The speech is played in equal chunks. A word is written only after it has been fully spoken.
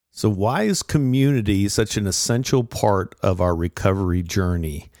So why is community such an essential part of our recovery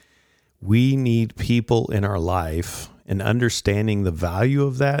journey? We need people in our life, and understanding the value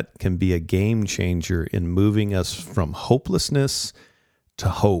of that can be a game changer in moving us from hopelessness to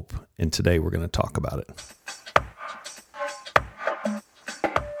hope. And today we're going to talk about it.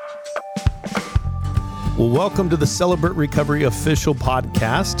 Well, welcome to the Celebrate Recovery official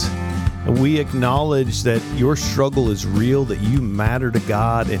podcast. We acknowledge that your struggle is real, that you matter to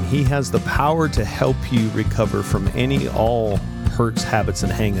God, and He has the power to help you recover from all hurts, habits,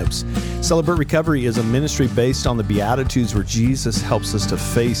 and hangups. Celebrate Recovery is a ministry based on the Beatitudes where Jesus helps us to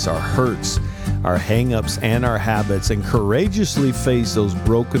face our hurts, our hangups, and our habits, and courageously face those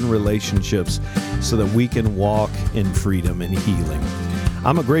broken relationships so that we can walk in freedom and healing.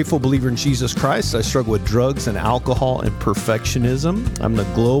 I'm a grateful believer in Jesus Christ. I struggle with drugs and alcohol and perfectionism. I'm the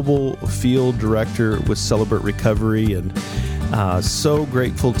global field director with Celebrate Recovery, and so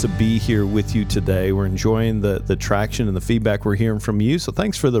grateful to be here with you today. We're enjoying the traction and the feedback we're hearing from you. So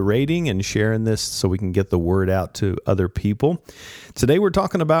thanks for the rating and sharing this so we can get the word out to other people. Today we're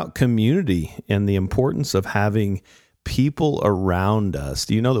talking about community and the importance of having people around us.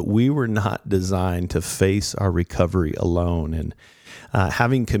 Do you know that we were not designed to face our recovery alone? And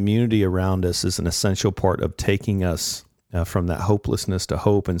having community around us is an essential part of taking us from that hopelessness to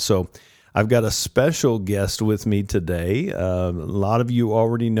hope. And so I've got a special guest with me today. A lot of you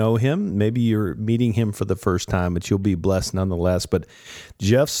already know him. Maybe you're meeting him for the first time, but you'll be blessed nonetheless. But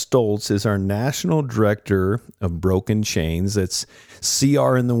Jeff Stultz is our National Director of Broken Chains. It's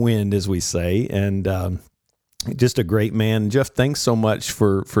CR in the wind, as we say. And just a great man. Jeff, thanks so much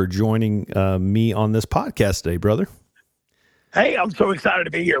for joining me on this podcast today, brother. Hey, I'm so excited to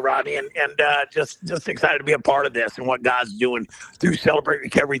be here, Rodney, and just excited to be a part of this and what God's doing through Celebrate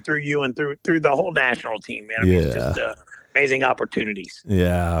Recovery, through you, and through the whole national team, man. I mean, it's just amazing opportunities.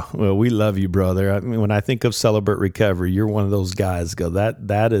 Yeah, well, we love you, brother. I mean, when I think of Celebrate Recovery, you're one of those guys.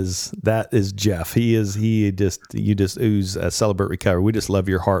 That is Jeff. You just ooze Celebrate Recovery. We just love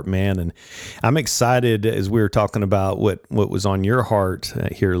your heart, man, and I'm excited as we were talking about what was on your heart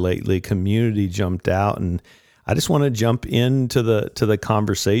here lately. Community jumped out, and I just want to jump into the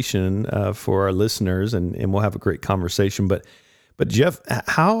conversation for our listeners, and we'll have a great conversation. But Jeff,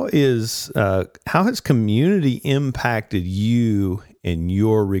 how has community impacted you in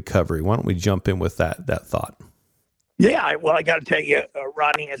your recovery? Why don't we jump in with that thought? Yeah, well, I got to tell you,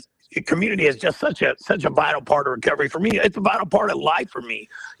 Rodney, community is just such a vital part of recovery for me. It's a vital part of life for me.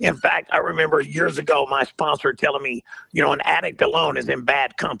 In fact, I remember years ago my sponsor telling me, an addict alone is in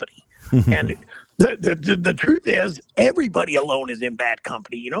bad company, and The truth is, everybody alone is in bad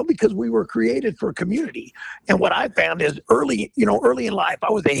company, because we were created for community. And what I found is early in life,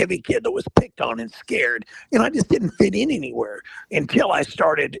 I was a heavy kid that was picked on and scared, and I just didn't fit in anywhere until I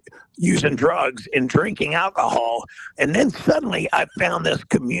started using drugs and drinking alcohol. And then suddenly I found this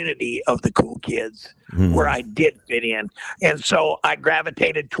community of the cool kids where I did fit in. And so I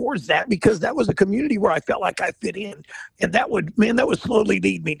gravitated towards that because that was a community where I felt like I fit in. And that would slowly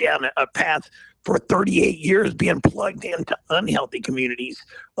lead me down a path for 38 years being plugged into unhealthy communities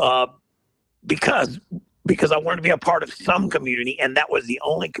because I wanted to be a part of some community, and that was the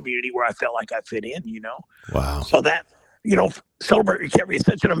only community where I felt like I fit in, Wow. So that, Celebrate Recovery is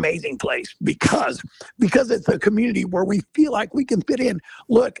such an amazing place because it's a community where we feel like we can fit in.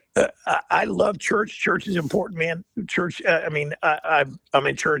 Look, I love church. Church is important, man. Church, I'm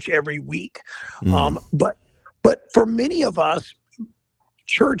in church every week. But for many of us,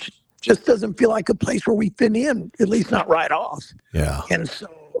 church just doesn't feel like a place where we fit in, at least not right off. Yeah. And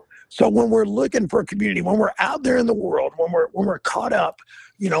so when we're looking for a community, when we're out there in the world, when we're caught up,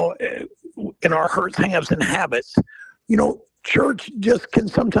 in our hurts, hangups, and habits, church just can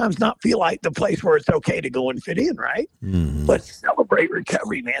sometimes not feel like the place where it's okay to go and fit in, right? Mm-hmm. But Celebrate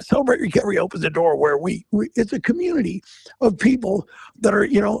Recovery, man. Celebrate Recovery opens the door where we it's a community of people that are,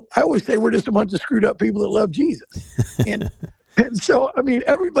 I always say we're just a bunch of screwed up people that love Jesus. And so,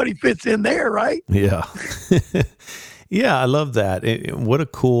 everybody fits in there, right? Yeah. Yeah, I love that. What a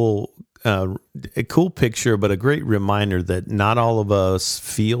cool picture, but a great reminder that not all of us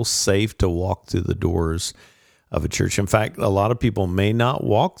feel safe to walk through the doors of a church. In fact, a lot of people may not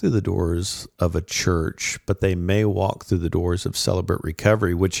walk through the doors of a church, but they may walk through the doors of Celebrate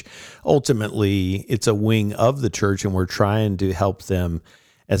Recovery, which ultimately it's a wing of the church, and we're trying to help them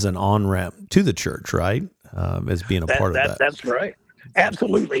as an on-ramp to the church, right? As being a part of that. That's right.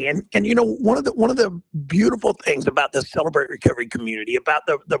 Absolutely. And one of the beautiful things about the Celebrate Recovery community, about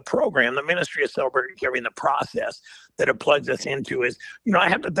the program, the ministry of Celebrate Recovery, and the process that it plugs us into is, I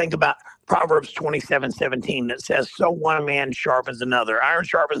have to think about Proverbs 27:17 that says, so one man sharpens another. Iron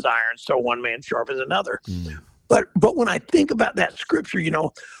sharpens iron, so one man sharpens another. But when I think about that scripture,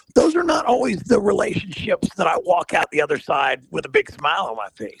 those are not always the relationships that I walk out the other side with a big smile on my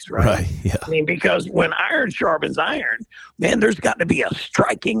face, right? Right. Yeah. I mean, because when iron sharpens iron, man, there's got to be a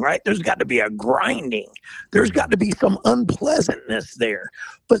striking, right? There's got to be a grinding. There's got to be some unpleasantness there.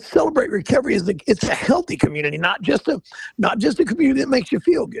 But Celebrate Recovery it's a healthy community, not just a community that makes you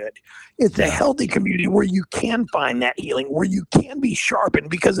feel good. It's a healthy community where you can find that healing, where you can be sharpened,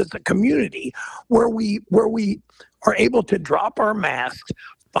 because it's a community where we are able to drop our masks,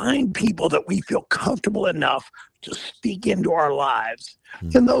 find people that we feel comfortable enough to speak into our lives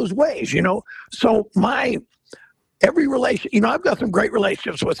in those ways, So every relation, I've got some great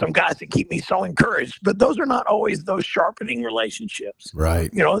relationships with some guys that keep me so encouraged, but those are not always those sharpening relationships.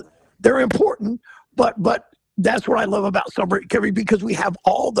 Right. They're important, but that's what I love about Celebrate Recovery, because we have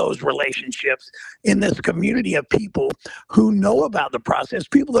all those relationships in this community of people who know about the process,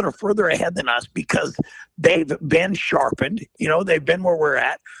 people that are further ahead than us because they've been sharpened. They've been where we're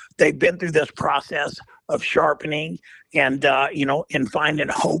at. They've been through this process of sharpening and finding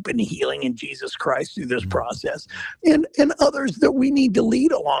hope and healing in Jesus Christ through this process, and others that we need to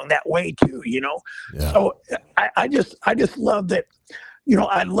lead along that way too, Yeah. So I just love that.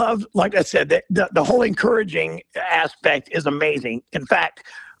 I love, like I said, that the whole encouraging aspect is amazing. In fact,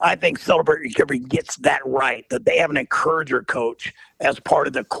 I think Celebrate Recovery gets that right, that they have an encourager coach as part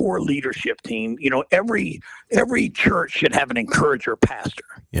of the core leadership team. Every church should have an encourager pastor.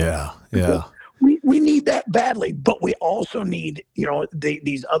 Yeah, yeah. We need that badly, but we also need,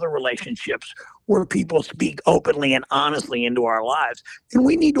 these other relationships where people speak openly and honestly into our lives. And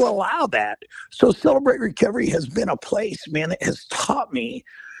we need to allow that. So Celebrate Recovery has been a place, man, that has taught me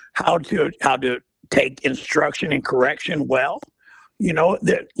how to take instruction and correction well.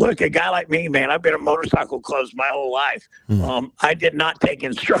 Look, a guy like me, man, I've been in motorcycle clubs my whole life. I did not take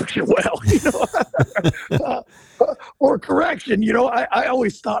instruction well, or correction. I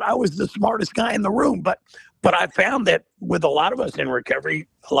always thought I was the smartest guy in the room, but I found that with a lot of us in recovery,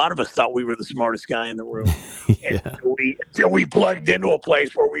 a lot of us thought we were the smartest guy in the room. Yeah. Until we plugged into a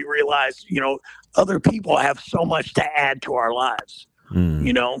place where we realized, other people have so much to add to our lives.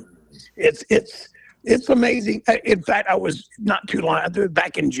 It's amazing. In fact, I was not too long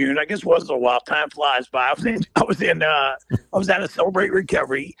back in June. I guess it was a while. Time flies by. I was at a Celebrate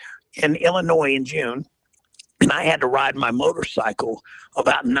Recovery in Illinois in June, and I had to ride my motorcycle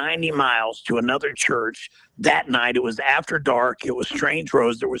about 90 miles to another church that night. It was after dark. It was strange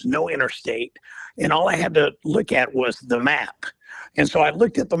roads. There was no interstate, and all I had to look at was the map. And so I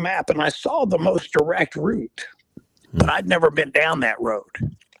looked at the map, and I saw the most direct route, but I'd never been down that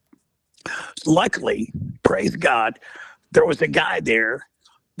road. Luckily, praise God, there was a guy there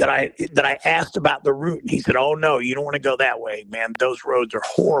that I asked about the route, and he said, "Oh no, you don't want to go that way, man. Those roads are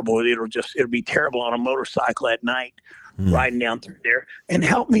horrible. It'll be terrible on a motorcycle at night riding down through there." And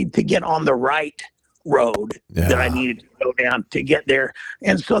helped me to get on the right road that I needed to go down to get there.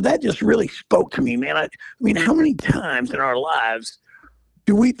 And so that just really spoke to me, man. I mean, how many times in our lives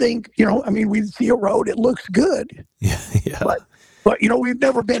do we think, we see a road, it looks good, but we've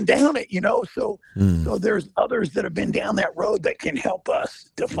never been down it, so there's others that have been down that road that can help us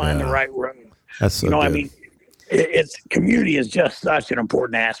to find the right road. That's so good. It's community is just such an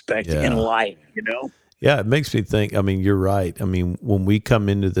important aspect in life, Yeah, it makes me think, you're right. When we come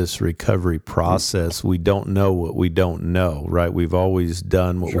into this recovery process, we don't know what we don't know, right? We've always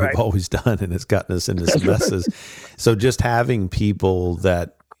done what we've always done, and it's gotten us into some messes. So just having people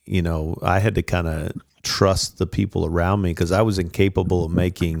that, I had to kind of trust the people around me because I was incapable of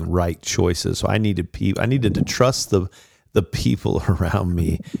making right choices. So I needed to trust the people around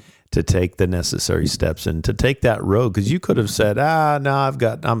me to take the necessary steps and to take that road. Because you could have said,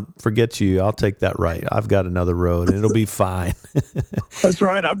 no, forget you. I'll take that right. I've got another road and it'll be fine. That's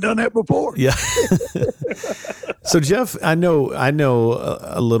right. I've done that before. Yeah. So Jeff, I know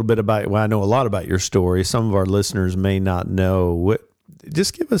a little bit I know a lot about your story. Some of our listeners may not know.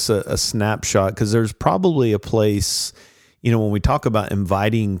 Just give us a snapshot, because there's probably a place, when we talk about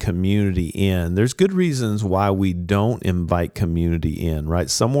inviting community in, there's good reasons why we don't invite community in, right?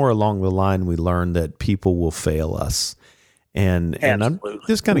 Somewhere along the line, we learned that people will fail us. And I'm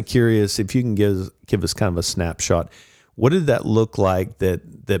just kind of curious if you can give us kind of a snapshot. What did that look like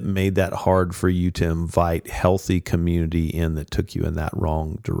that made that hard for you to invite healthy community in that took you in that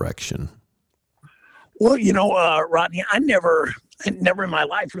wrong direction? Well, Rodney, I never never in my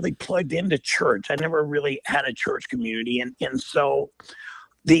life really plugged into church. I never really had a church community. And so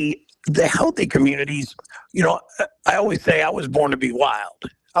the healthy communities, I always say I was born to be wild.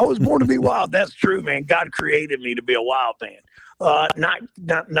 I was born to be wild. That's true, man. God created me to be a wild man,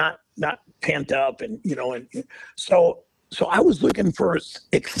 not pent up, and so I was looking for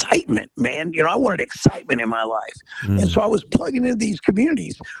excitement, man. I wanted excitement in my life, and so I was plugging into these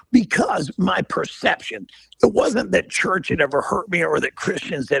communities because my perception, it wasn't that church had ever hurt me or that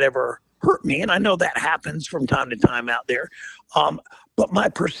Christians had ever hurt me, and I know that happens from time to time out there. But my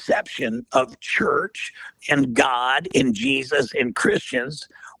perception of church and God and Jesus and Christians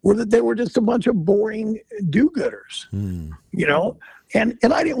were that they were just a bunch of boring do-gooders,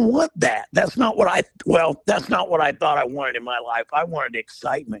 And I didn't want that. That's not what I thought I wanted in my life. I wanted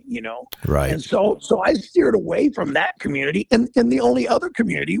excitement, Right. And so I steered away from that community. And the only other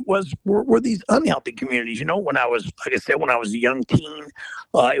community were these unhealthy communities. When I was, like I said, when I was a young teen,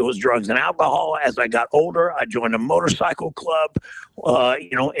 it was drugs and alcohol. As I got older, I joined a motorcycle club,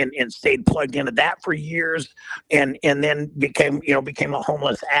 and stayed plugged into that for years, and then became a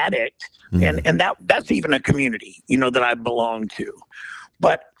homeless addict. And that's even a community, that I belong to.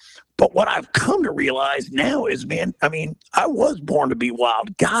 But what I've come to realize now is, man, I was born to be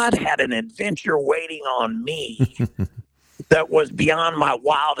wild. God had an adventure waiting on me that was beyond my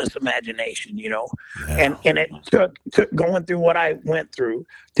wildest imagination, Yeah. And it took going through what I went through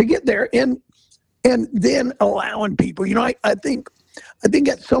to get there, and then allowing people, I think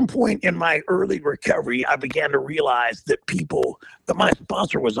at some point in my early recovery, I began to realize that my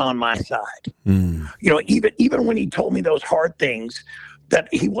sponsor was on my side. Even when he told me those hard things, that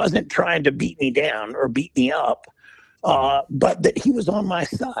he wasn't trying to beat me down or beat me up, but that he was on my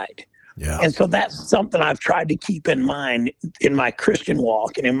side. Yeah. And so that's something I've tried to keep in mind in my Christian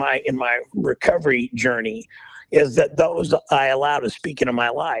walk and in my recovery journey, is that those I allow to speak into my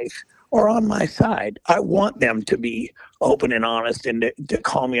life are on my side. I want them to be open and honest and to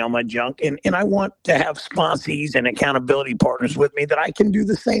call me on my junk. And I want to have sponsees and accountability partners with me that I can do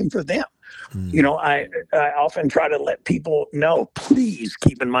the same for them. I often try to let people know, please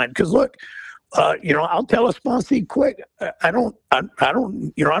keep in mind, because look, I'll tell a sponsee quick, I don't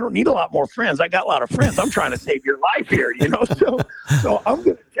need a lot more friends. I got a lot of friends. I'm trying to save your life here, so I'm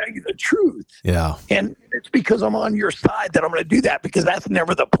going to tell you the truth. Yeah. And it's because I'm on your side that I'm going to do that, because that's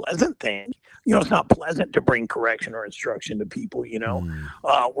never the pleasant thing. It's not pleasant to bring correction or instruction to people,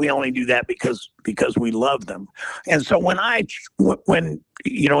 we only do that because we love them. And so when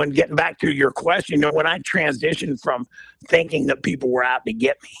and getting back to your question, when I transitioned from thinking that people were out to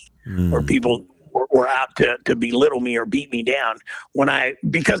get me, or people were out to belittle me or beat me down,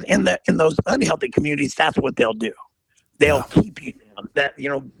 because in those unhealthy communities, that's what they'll do. They'll keep you down. That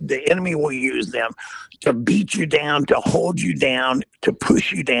the enemy will use them to beat you down, to hold you down, to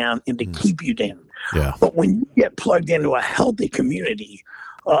push you down, and to keep you down. Yeah. But when you get plugged into a healthy community,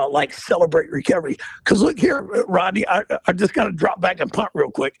 like Celebrate Recovery, because look here, Rodney, I just got to drop back and punt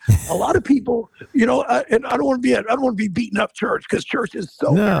real quick. A lot of people, and I don't want to be beating up church, because church is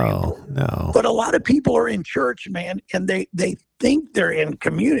so no. But a lot of people are in church, man, and they think they're in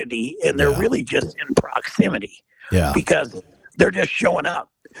community, and they're really just in proximity. Yeah. Because they're just showing up.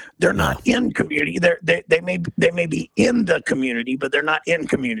 They're not in community. They may be in the community, but they're not in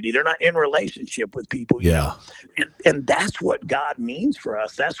community. They're not in relationship with people. Yeah. And that's what God means for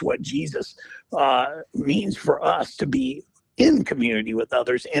us. That's what Jesus means for us, to be in community with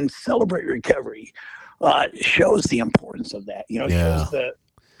others. And Celebrate Recovery shows the importance of that. Shows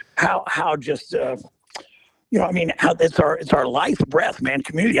how just how it's our life breath, man.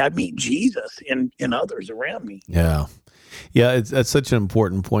 Community. I meet Jesus in others around me. Yeah. That's such an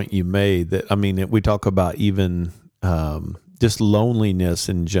important point you made. That we talk about even just loneliness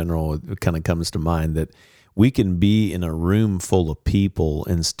in general. It kind of comes to mind that we can be in a room full of people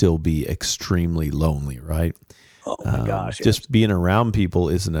and still be extremely lonely, right? Oh my gosh! Just being around people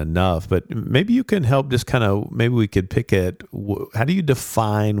isn't enough. But maybe you can help. Maybe we could pick at how do you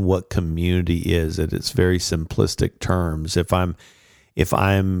define what community is at its very simplistic terms? If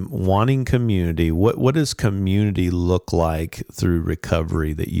I'm wanting community, what does community look like through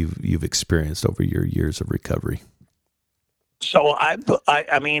recovery that you've experienced over your years of recovery? So as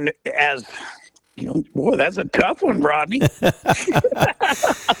boy, that's a tough one, Rodney.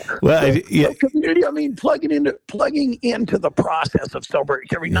 Well, community. Plugging into the process of Celebrate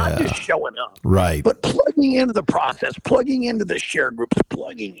Recovery, not just showing up, right? But plugging into the process, plugging into the share groups,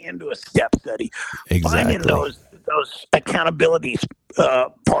 plugging into a step study, exactly. Finding those accountability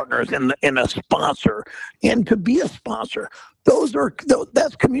partners and a sponsor, and to be a sponsor.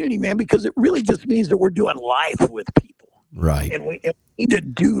 That's community, man, because it really just means that we're doing life with people. Right. And we need to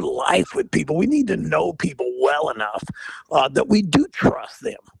do life with people. We need to know people well enough that we do trust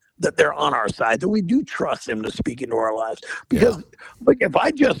them, that they're on our side, that we do trust them to speak into our lives. Because look, if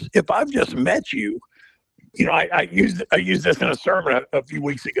I've just met you, I used this in a sermon a few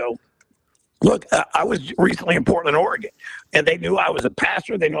weeks ago. Look, I was recently in Portland, Oregon, and they knew I was a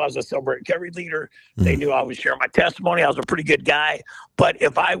pastor. They knew I was a Celebrate Recovery leader. They knew I was sharing my testimony. I was a pretty good guy. But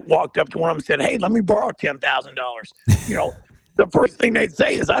if I walked up to one of them and said, "Hey, let me borrow $10,000," the first thing they'd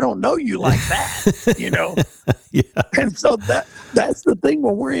say is, "I don't know you like that," Yeah. And so that's the thing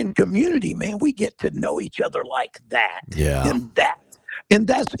when we're in community, man. We get to know each other like that. Yeah.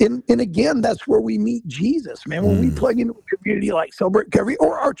 And again, that's where we meet Jesus, man. When we plug into a community like Celebrate Recovery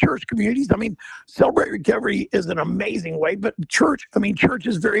or our church communities, I mean, Celebrate Recovery is an amazing way, but church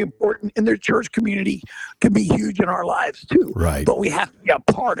is very important, and their church community can be huge in our lives too. Right. But we have to be a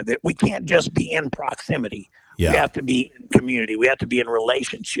part of it. We can't just be in proximity. Yeah. We have to be in community. We have to be in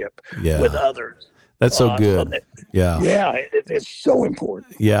relationship with others. That's so good. It's so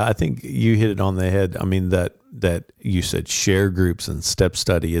important. Yeah, I think you hit it on the head. I mean, that you said share groups and step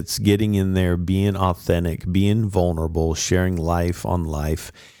study. It's getting in there, being authentic, being vulnerable, sharing life on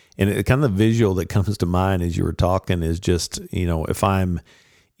life. And it kind of the visual that comes to mind as you were talking is just, if I'm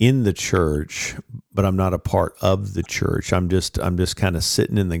in the church, but I'm not a part of the church, I'm just kind of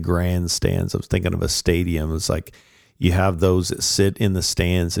sitting in the grandstands. I was thinking of a stadium. It's like, you have those that sit in the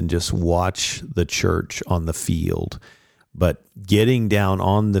stands and just watch the church on the field. But getting down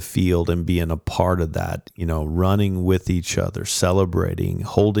on the field and being a part of that, running with each other, celebrating,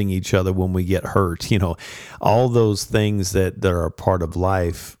 holding each other when we get hurt, all those things that are a part of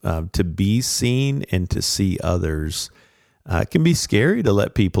life, to be seen and to see others, it can be scary to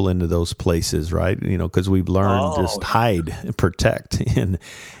let people into those places, right? Because we've learned just hide and protect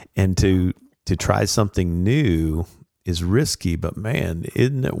and to try something new is risky, but man,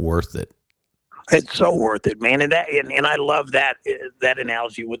 isn't it worth it? It's so worth it, man. And I love that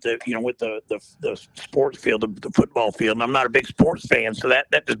analogy with the sports field, the football field. And I'm not a big sports fan, so that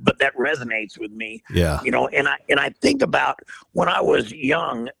resonates with me. Yeah. And I think about when I was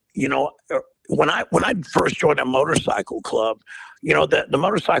young, when I first joined a motorcycle club, the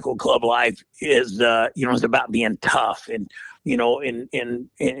motorcycle club life is is about being tough and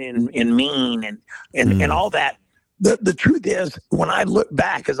and mean and all that. The truth is, when I look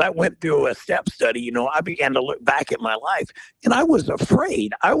back, as I went through a step study, I began to look back at my life, and I was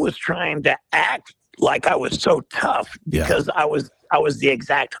afraid. I was trying to act like I was so tough because I was the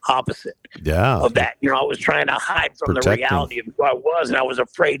exact opposite of that. I was trying to hide from the reality of who I was, and I was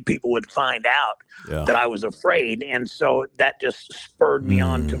afraid people would find out that I was afraid. And so that just spurred me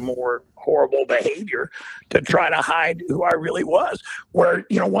on to more horrible behavior to try to hide who I really was. Where,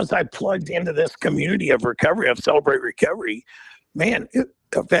 once I plugged into this community of recovery, of Celebrate Recovery, man, I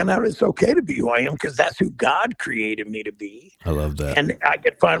found out it's okay to be who I am because that's who God created me to be. I love that. And I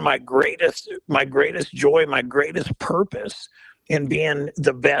could find my greatest joy, my greatest purpose in being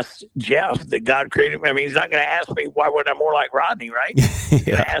the best Jeff that God created. I mean, he's not going to ask me, why would I more like Rodney, right? He's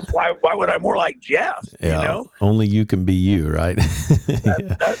going to ask, why would I more like Jeff? Yeah. Only you can be you, right?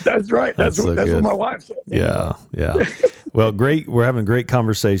 That's right. That's what my wife said. Yeah. Well, great. We're having a great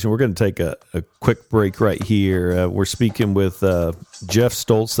conversation. We're going to take a quick break right here. We're speaking with Jeff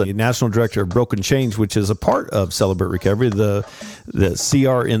Stultz, the National Director of Broken Change, which is a part of Celebrate Recovery, the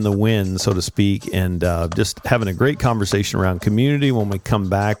CR in the win, so to speak, and just having a great conversation around community. When we come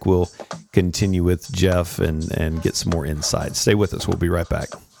back, we'll continue with Jeff and get some more insights. Stay with us. We'll be right back.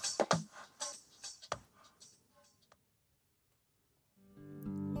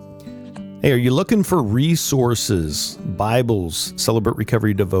 Hey, are you looking for resources, Bibles, Celebrate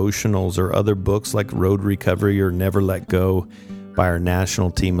Recovery devotionals, or other books like Road Recovery or Never Let Go by our national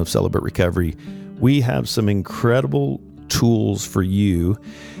team of Celebrate Recovery? We have some incredible tools for you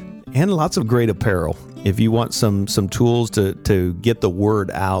and lots of great apparel. If you want some tools to get the word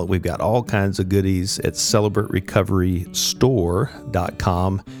out, we've got all kinds of goodies at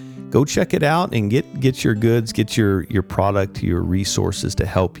celebraterecoverystore.com. Go check it out and get your goods, get your product, your resources to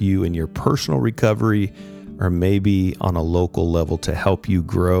help you in your personal recovery, or maybe on a local level to help you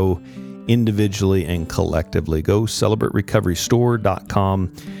grow individually and collectively. Go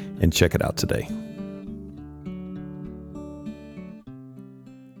celebraterecoverystore.com and check it out today.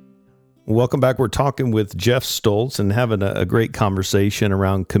 Welcome back. We're talking with Jeff Stultz and having a great conversation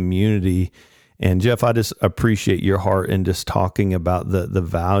around community. And Jeff, I just appreciate your heart in just talking about the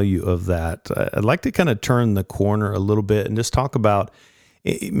value of that. I'd like to kind of turn the corner a little bit and just talk about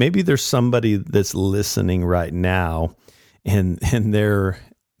maybe there's somebody that's listening right now and they're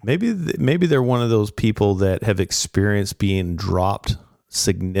maybe they're one of those people that have experienced being dropped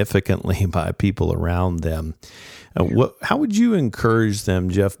significantly by people around them. How would you encourage them,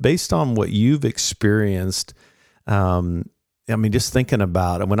 Jeff, based on what you've experienced? Just thinking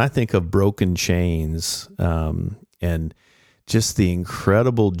about it, when I think of broken chains, and just the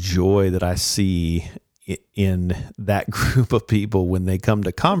incredible joy that I see in that group of people when they come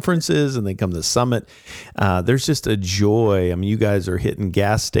to conferences and they come to Summit, there's just a joy. I mean, you guys are hitting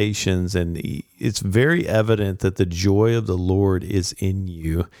gas stations, and it's very evident that the joy of the Lord is in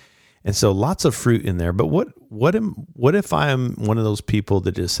you. And so lots of fruit in there. But what if I'm one of those people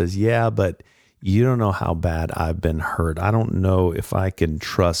that just says, yeah, but you don't know how bad I've been hurt. I don't know if I can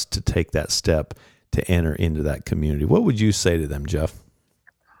trust to take that step to enter into that community. What would you say to them, Jeff?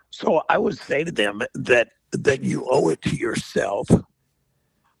 So I would say to them that you owe it to yourself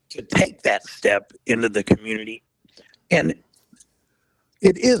to take that step into the community. And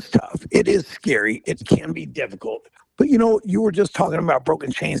it is tough. It is scary. It can be difficult. But, you were just talking about broken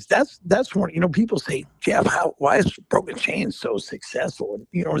chains. That's one, people say, Jeff, why is broken chains so successful? And,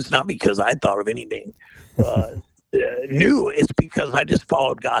 it's not because I thought of anything new. It's because I just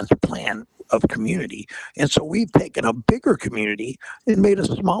followed God's plan of community. And so we've taken a bigger community and made a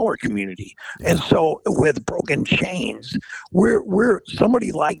smaller community. And so with broken chains, we're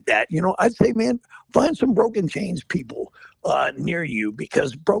somebody like that. I'd say, man, find some broken chains people near you,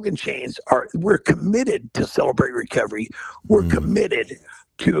 because broken chains we're committed to Celebrate Recovery. We're committed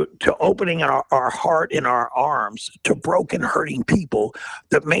to opening our heart and our arms to broken, hurting people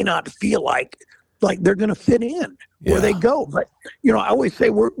that may not feel like they're going to fit in where they go. But, I always say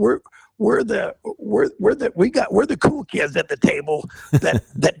we're the cool kids at the table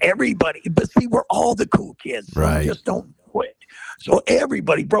that everybody, but see, we're all the cool kids. So right. We just don't know it. So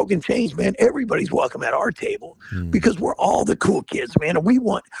everybody, broken chains, man, everybody's welcome at our table because we're all the cool kids, man. And we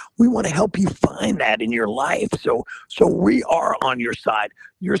want to help you find that in your life. So we are on your side.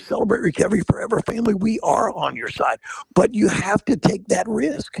 Your Celebrate Recovery Forever family, we are on your side. But you have to take that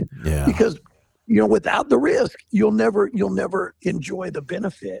risk because, without the risk, you'll never enjoy the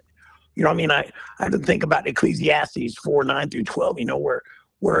benefit. I have to think about Ecclesiastes 4:9-12,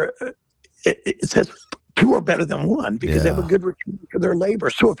 where it says, two are better than one because they have a good return for their labor.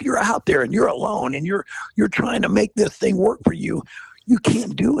 So if you're out there and you're alone and you're trying to make this thing work for you, you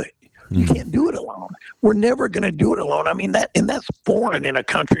can't do it. You can't do it alone. We're never going to do it alone. I mean, that's foreign in a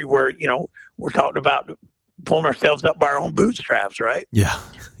country where, we're talking about pulling ourselves up by our own bootstraps, right? Yeah.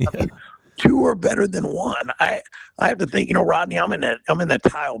 I mean, two are better than one. I have to think, Rodney, I'm in the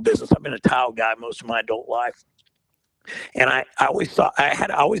tile business. I've been a tile guy most of my adult life. And I always thought I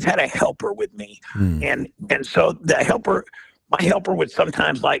always had a helper with me. And so my helper would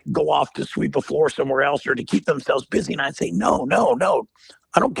sometimes go off to sweep a floor somewhere else or to keep themselves busy. And I'd say, no.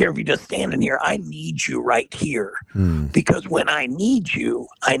 I don't care if you're just standing here. I need you right here because when I need you,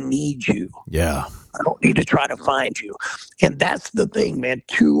 I need you. Yeah. I don't need to try to find you. And that's the thing, man.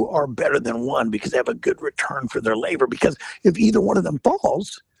 Two are better than one because they have a good return for their labor. Because if either one of them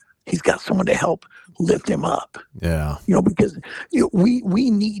falls, he's got someone to help lift him up. Yeah. Because we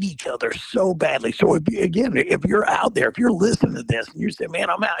need each other so badly. So if you're out there, if you're listening to this and you say, man,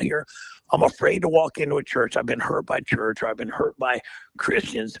 I'm out here, I'm afraid to walk into a church. I've been hurt by church, or I've been hurt by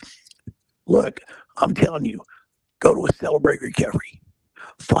Christians. Look, I'm telling you, go to a Celebrate Recovery.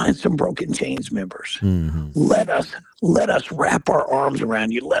 Find some broken chains members. Let us wrap our arms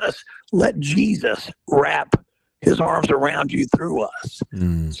around you. Let Jesus wrap his arms around you through us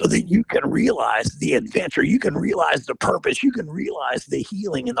so that you can realize the adventure, you can realize the purpose, you can realize the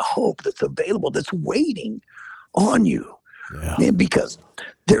healing and the hope that's available, that's waiting on you. Man, because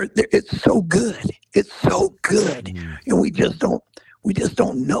it's so good. It's so good. And we just don't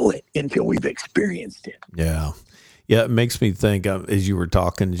know it until we've experienced it. Yeah. Yeah. It makes me think as you were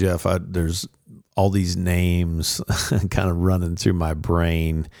talking, Jeff, there's all these names kind of running through my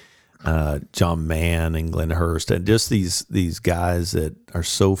brain. John Mann and Glenn Hurst, and just these guys that are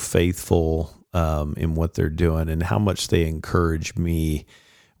so faithful in what they're doing and how much they encourage me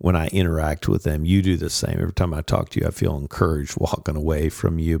when I interact with them. You do the same. Every time I talk to you, I feel encouraged walking away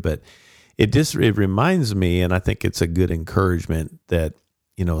from you. But it reminds me, and I think it's a good encouragement, that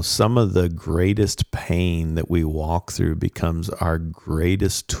some of the greatest pain that we walk through becomes our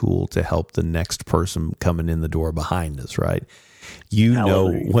greatest tool to help the next person coming in the door behind us, right? You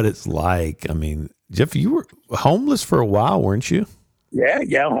Hallelujah. know what it's like. I mean, Jeff, you were homeless for a while, weren't you?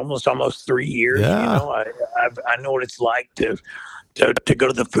 Yeah, almost 3 years. Yeah. I know what it's like to to go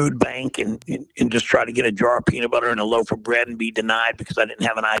to the food bank and just try to get a jar of peanut butter and a loaf of bread and be denied because I didn't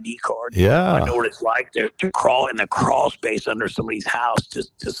have an ID card. Yeah. I know what it's like to crawl in the crawl space under somebody's house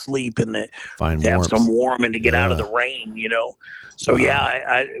to sleep and to have some warm and to get out of the rain, So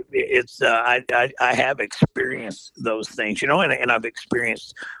I have experienced those things, and I've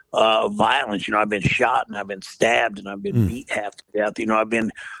experienced violence. I've been shot and I've been stabbed and I've been beat half to death. I've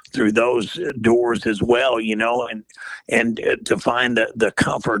been through those doors as well, and to find the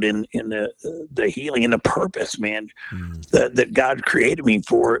comfort in the healing and the purpose, man, that God created me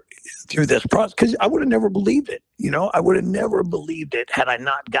for through this process. Because I would have never believed it. I would have never believed it had I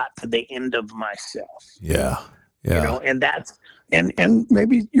not got to the end of myself. Yeah. Yeah. And that's and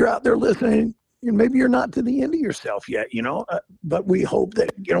maybe you're out there listening. And maybe you're not to the end of yourself yet, but we hope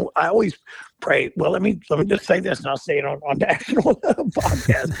that, I always pray. Well, let me just say this, and I'll say it on national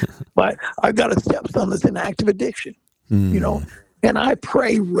podcast, but I've got a stepson that's in active addiction, and I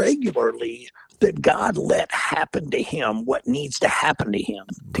pray regularly that God let happen to him what needs to happen to him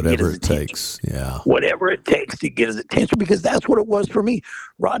to get his attention. Takes. Yeah. Whatever it takes to get his attention, because that's what it was for me.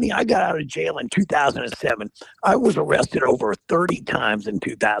 Rodney, I got out of jail in 2007. I was arrested over 30 times in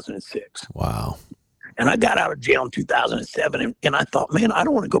 2006. Wow. And I got out of jail in 2007, and I thought, man, I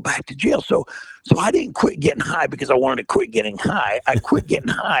don't want to go back to jail. So I didn't quit getting high because I wanted to quit getting high. I quit getting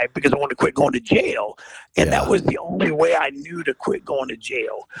high because I wanted to quit going to jail. And that was the only way I knew to quit going to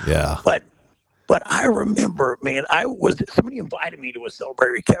jail. Yeah. But I remember, man, somebody invited me to a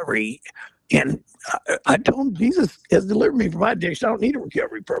Celebrate Recovery, and I told them Jesus has delivered me from my addiction. I don't need a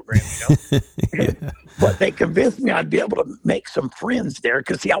recovery program, But they convinced me I'd be able to make some friends there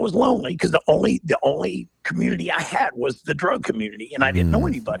because, see, I was lonely because the only community I had was the drug community, and I didn't know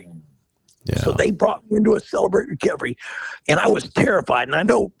anybody. Yeah. So they brought me into a Celebrate Recovery, and I was terrified. And I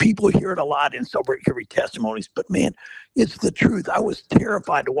know people hear it a lot in Celebrate Recovery testimonies, but man, it's the truth. I was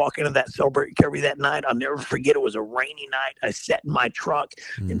terrified to walk into that Celebrate Recovery that night. I'll never forget. It was a rainy night. I sat in my truck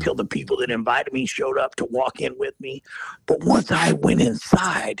until the people that invited me showed up to walk in with me. But once I went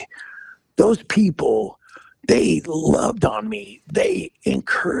inside, those people, they loved on me. They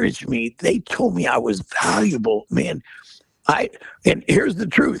encouraged me. They told me I was valuable, man. And here's the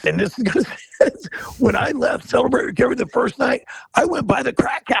truth, and this is going to when I left Celebrate Recovery the first night, I went by the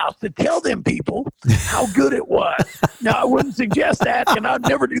crack house to tell them people how good it was. Now, I wouldn't suggest that, and I'd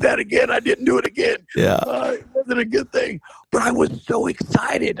never do that again. I didn't do it again. Yeah. It wasn't a good thing. But I was so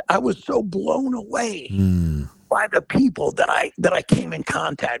excited. I was so blown away by the people that I came in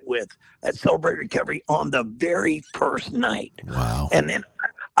contact with at Celebrate Recovery on the very first night. Wow. And then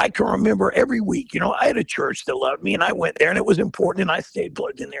I can remember every week, I had a church that loved me, and I went there, and it was important, and I stayed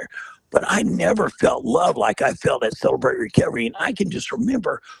plugged in there. But I never felt love like I felt at Celebrate Recovery. And I can just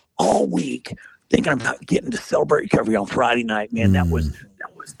remember all week thinking about getting to Celebrate Recovery on Friday night. Man, that was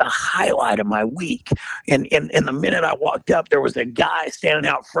the highlight of my week. And the minute I walked up, there was a guy standing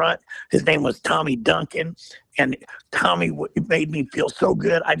out front. His name was Tommy Duncan. And Tommy made me feel so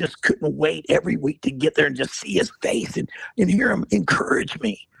good. I just couldn't wait every week to get there and just see his face and hear him encourage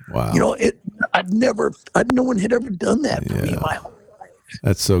me. Wow. No one had ever done that for me in my whole life.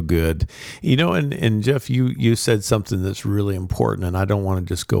 That's so good. And Jeff, you said something that's really important, and I don't want to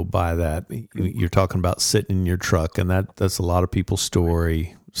just go by that. You're talking about sitting in your truck, and that's a lot of people's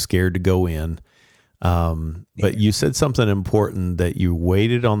story, scared to go in. But you said something important, that you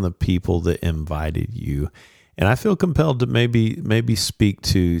waited on the people that invited you. And I feel compelled to maybe speak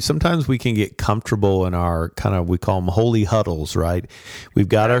to, sometimes we can get comfortable in our kind of, we call them holy huddles, right? We've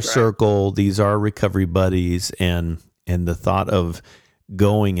got our circle. These are our recovery buddies, and the thought of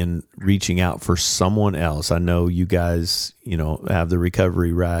going and reaching out for someone else. I know you guys, have the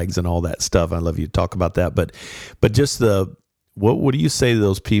recovery rags and all that stuff. I love you to talk about that, but just what do you say to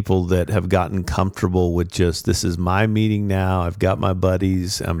those people that have gotten comfortable with just, this is my meeting now. I've got my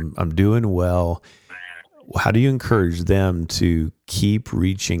buddies. I'm doing well. How do you encourage them to keep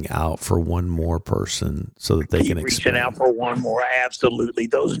reaching out for one more person so that they can expand? Reaching out for one more, absolutely.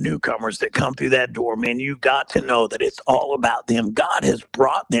 Those newcomers that come through that door, man, you got to know that it's all about them. God has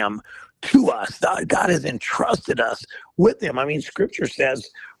brought them to us. God has entrusted us with them. I mean, Scripture says,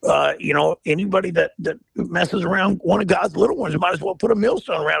 anybody that messes around one of God's little ones might as well put a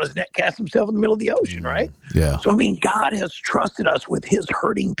millstone around his neck, cast himself in the middle of the ocean, right? Yeah. So, I mean, God has trusted us with his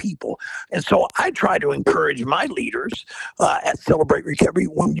hurting people. And so I try to encourage my leaders at Celebrate Recovery,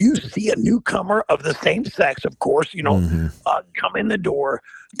 when you see a newcomer of the same sex, of course, come in the door,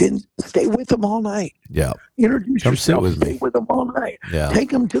 then stay with them all night. Yeah. Introduce yourself, stay with them all night. Yeah. Take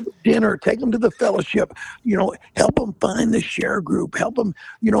them to the dinner, take them to the fellowship, help them find the share group, help them,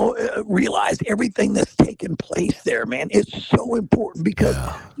 realize everything that's taken place there, man. It's so important because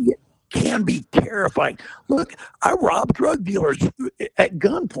it can be terrifying. Look, I robbed drug dealers at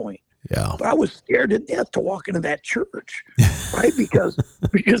gunpoint. Yeah. But I was scared to death to walk into that church, right? Because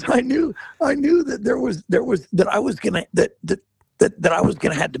I knew that I was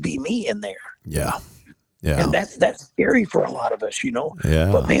gonna have to be me in there. Yeah. Yeah. And that's scary for a lot of us,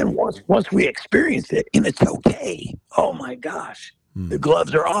 Yeah. But man, once we experience it and it's okay, oh my gosh, the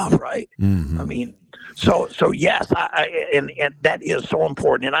gloves are off, right? Mm-hmm. I mean, so yes, and that is so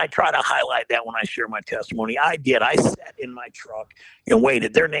important. And I try to highlight that when I share my testimony. I sat in my truck and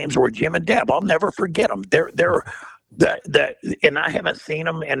waited. Their names were Jim and Deb. I'll never forget them. And I haven't seen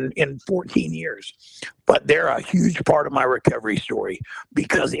them in 14 years, but they're a huge part of my recovery story,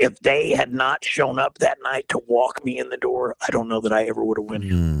 because if they had not shown up that night to walk me in the door, I don't know that I ever would have went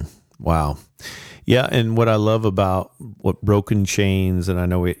in. Wow. Yeah. And what I love about what Broken Chains, and I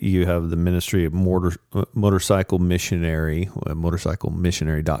know you have the ministry of Motorcycle Missionary,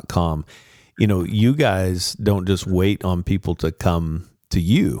 motorcyclemissionary.com. You guys don't just wait on people to come to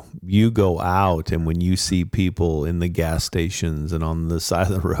you. You go out, and when you see people in the gas stations and on the side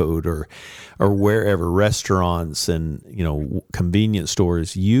of the road or wherever, restaurants and, convenience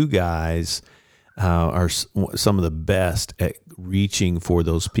stores, you guys are some of the best at reaching for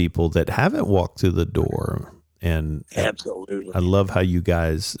those people that haven't walked through the door. And absolutely, I love how you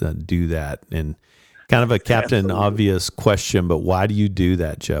guys do that. And kind of a Captain Obvious question, but why do you do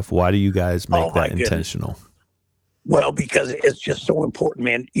that, Jeff? Why do you guys make that intentional? Well, because it's just so important,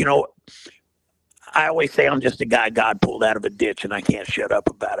 man. I always say I'm just a guy God pulled out of a ditch, and I can't shut up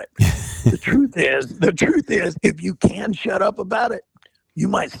about it. The truth is, if you can shut up about it, you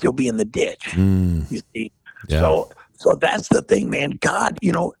might still be in the ditch. You see? Yeah. So that's the thing, man. God,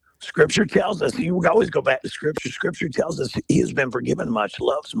 Scripture tells us, we always go back to Scripture. Scripture tells us He has been forgiven much,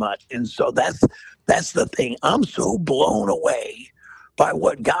 loves much. And so that's the thing. I'm so blown away by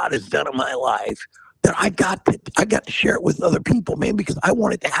what God has done in my life that I got to share it with other people, man, because I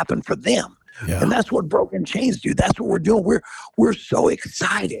want it to happen for them. Yeah. And that's what Broken Chains do. That's what we're doing. We're so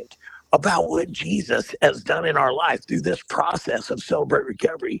excited about what Jesus has done in our life through this process of Celebrate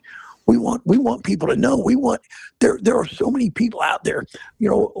Recovery. We want people to know. There are so many people out there.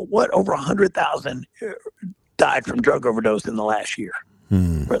 Over 100,000 died from drug overdose in the last year.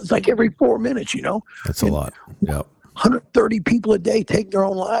 It's like every 4 minutes. That's a lot. Yep. 130 people a day take their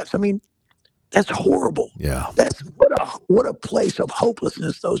own lives. I mean, that's horrible. Yeah. That's what a place of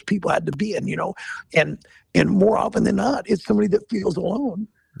hopelessness those people had to be in. And more often than not, it's somebody that feels alone.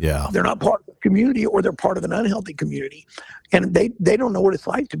 Yeah. They're not part of the community, or they're part of an unhealthy community. And they don't know what it's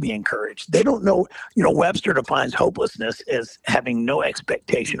like to be encouraged. They don't know, Webster defines hopelessness as having no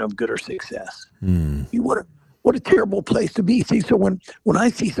expectation of good or success. What a terrible place to be. See, so when I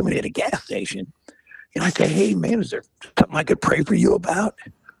see somebody at a gas station and I say, hey, man, is there something I could pray for you about?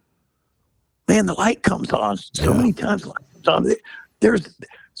 Man, the light comes on so many times. The light comes on.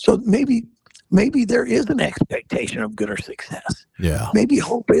 So maybe there is an expectation of good or success. Yeah. Maybe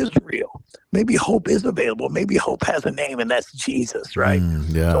hope is real. Maybe hope is available. Maybe hope has a name, and that's Jesus, right?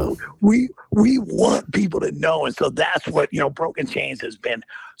 Yeah. So we want people to know, and so that's what Broken Chains has been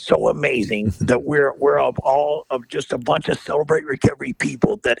so amazing that we're of just a bunch of Celebrate Recovery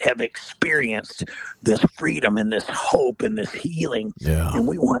people that have experienced this freedom and this hope and this healing. Yeah. And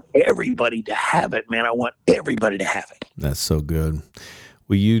we want everybody to have it, man. I want everybody to have it. That's so good.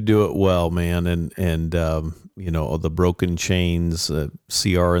 Well, you do it well, man, and the Broken Chains,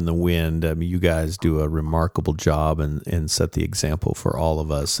 CR in the Wind. I mean, you guys do a remarkable job and set the example for all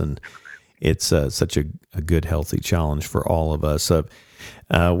of us, and it's such a good, healthy challenge for all of us.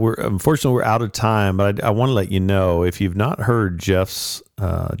 Unfortunately we're out of time, but I want to let you know, if you've not heard Jeff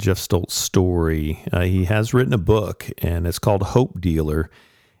Stultz's story, he has written a book, and it's called Hope Dealer.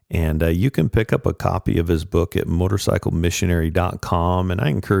 And you can pick up a copy of his book at motorcyclemissionary.com, and I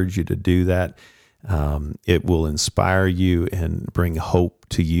encourage you to do that. It will inspire you and bring hope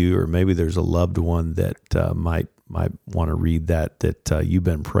to you, or maybe there's a loved one that might want to read that you've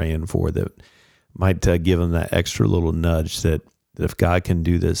been praying for, that might give them that extra little nudge that if God can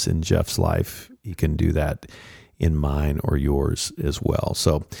do this in Jeff's life, He can do that in mine or yours as well.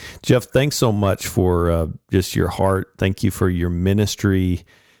 So, Jeff, thanks so much for just your heart. Thank you for your ministry.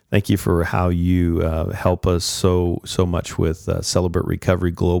 Thank you for how you help us so much with Celebrate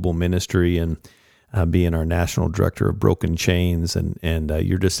Recovery Global Ministry, and being our national director of Broken Chains. And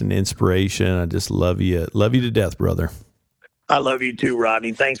you're just an inspiration. I just love you to death, brother. I love you too,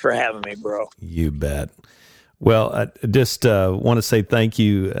 Rodney. Thanks for having me, bro. You bet. Well, I just want to say thank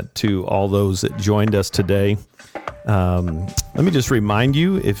you to all those that joined us today. Let me just remind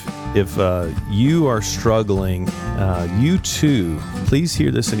you, if you are struggling, you too, please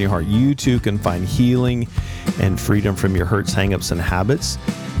hear this in your heart. You too can find healing and freedom from your hurts, hangups, and habits.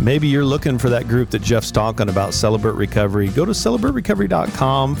 Maybe you're looking for that group that Jeff's talking about, Celebrate Recovery. Go to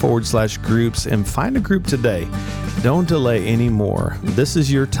celebraterecovery.com/groups and find a group today. Don't delay anymore. This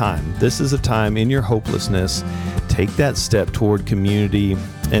is your time. This is a time in your hopelessness. Take that step toward community.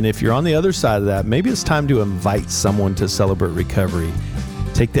 And if you're on the other side of that, maybe it's time to invite someone to Celebrate Recovery.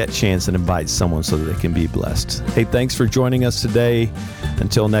 Take that chance and invite someone so that they can be blessed. Hey, thanks for joining us today.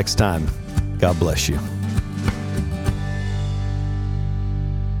 Until next time, God bless you.